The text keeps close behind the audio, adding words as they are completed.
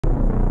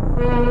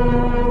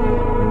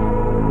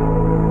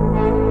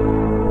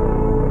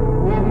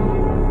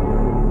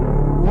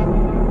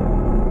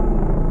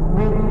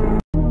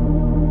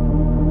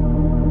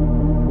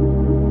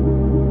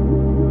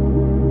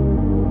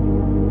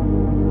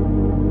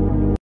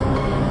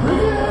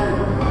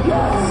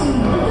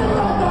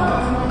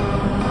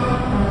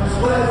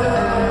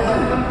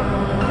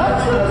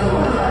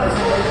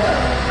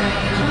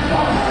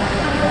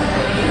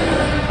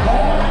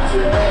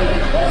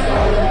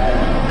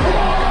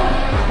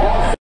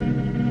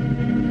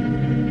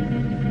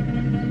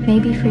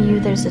Maybe for you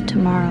there's a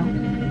tomorrow.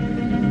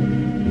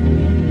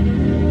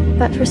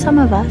 But for some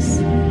of us,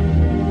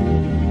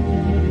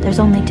 there's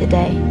only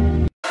today.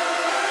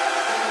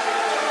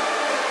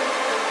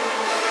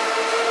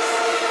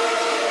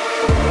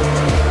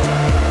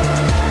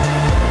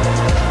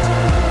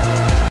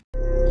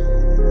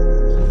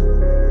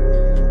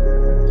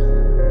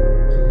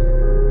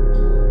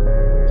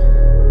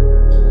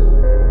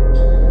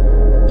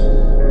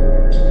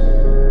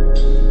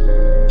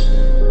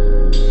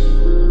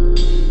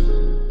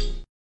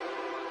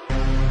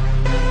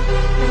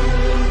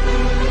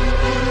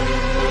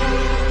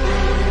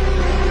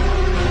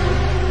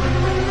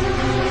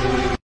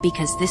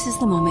 Because this is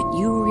the moment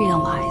you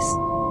realize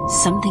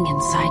something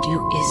inside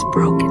you is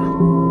broken,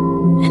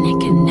 and it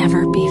can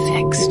never be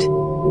fixed.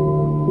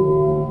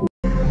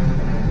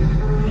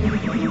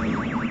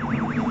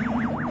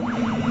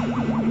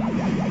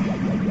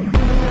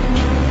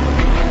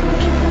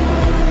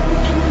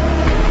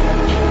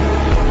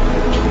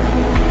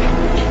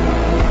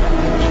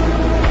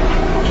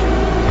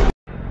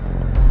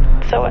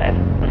 So I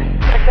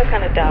feel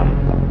kind of dumb,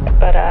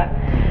 but I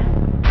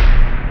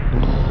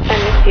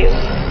miss you.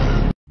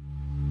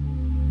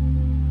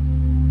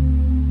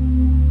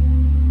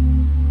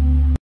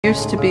 He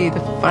used to be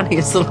the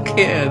funniest little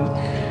kid,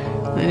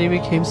 then he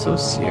became so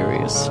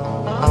serious.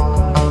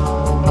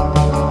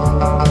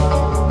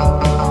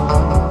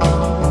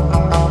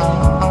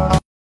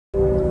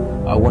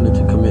 I wanted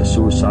to commit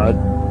suicide.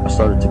 I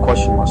started to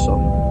question myself.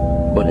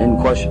 But in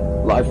question,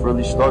 life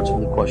really starts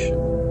with a question,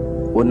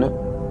 wouldn't it?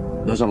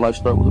 Doesn't life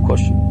start with a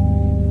question?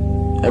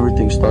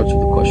 Everything starts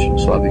with a question,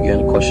 so I began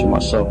to question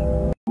myself.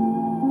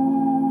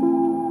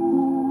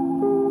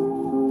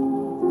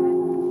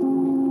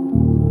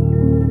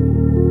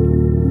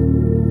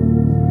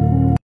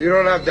 You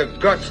don't have the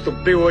guts to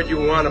be what you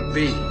want to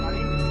be.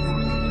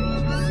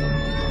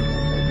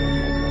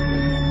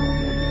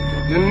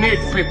 You need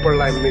people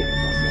like me.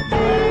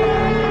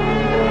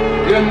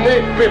 You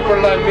need people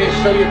like me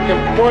so you can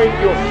point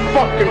your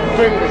fucking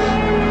fingers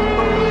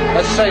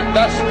and say,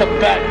 that's the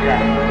bad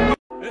guy.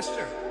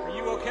 Mister, are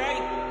you okay?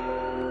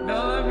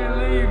 Don't let me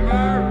leave,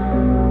 Murph.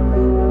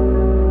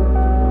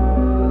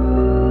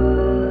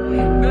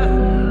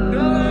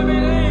 Don't let me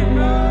leave,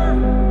 Murph.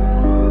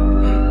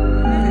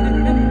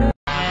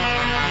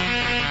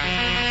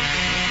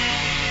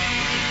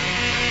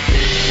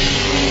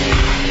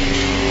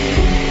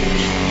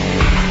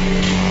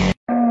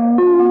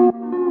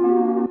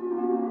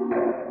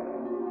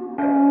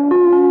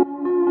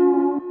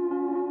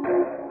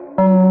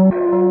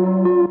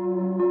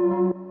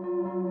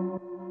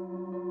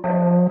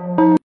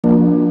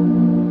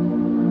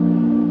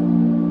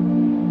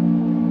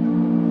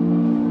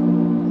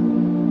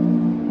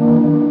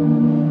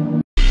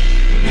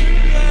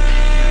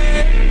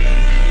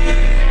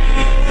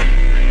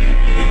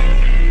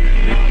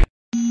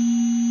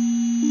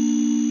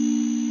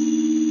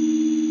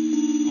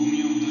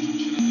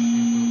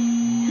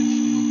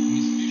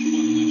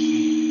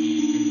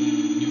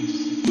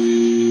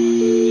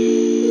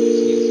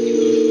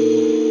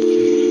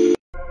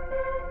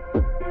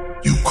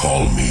 You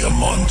call me a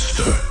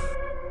monster.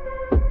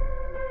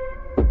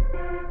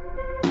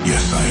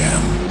 Yes, I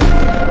am.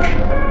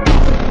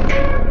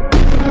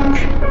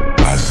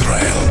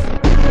 Azrael.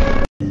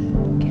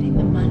 Getting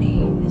the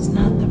money is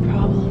not the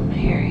problem,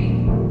 Harry.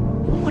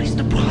 What is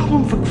the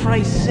problem, for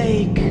Christ's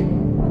sake? I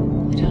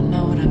don't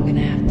know what I'm gonna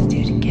have to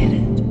do to get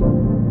it.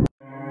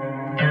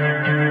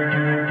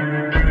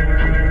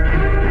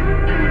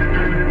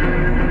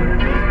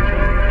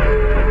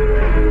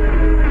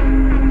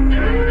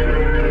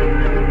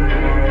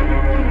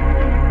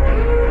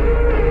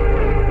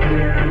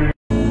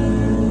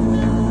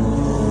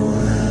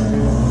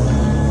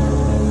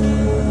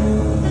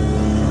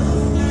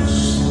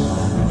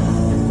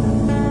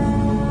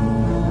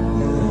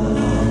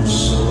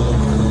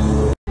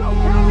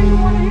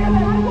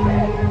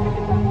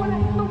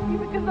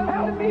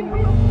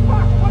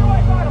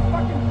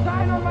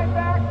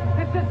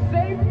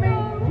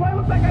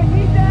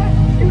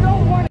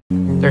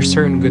 There are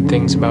certain good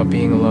things about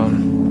being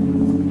alone.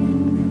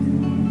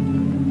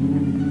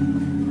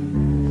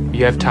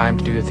 You have time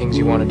to do the things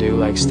you want to do,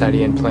 like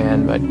study and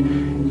plan, but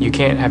you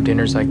can't have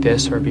dinners like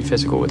this or be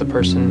physical with a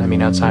person, I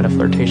mean, outside a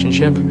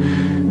flirtationship.